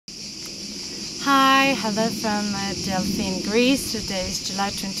Hi, hello from Delphi in Greece. Today is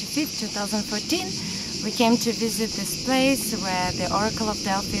July 25th, 2014. We came to visit this place where the Oracle of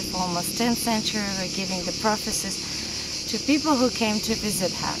Delphi for almost 10th century were giving the prophecies to people who came to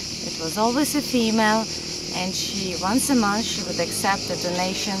visit her. It was always a female, and once a month she would accept the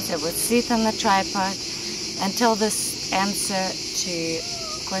donations. They would sit on a tripod and tell this answer to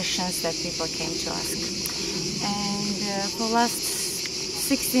questions that people came to ask. And for last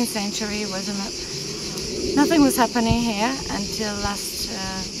 16th century nothing was happening here until last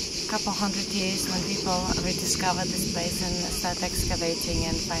couple hundred years, when people rediscovered this place and started excavating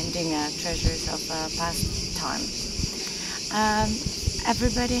and finding treasures of past time.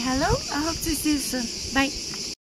 Everybody, hello, I hope to see you soon. Bye.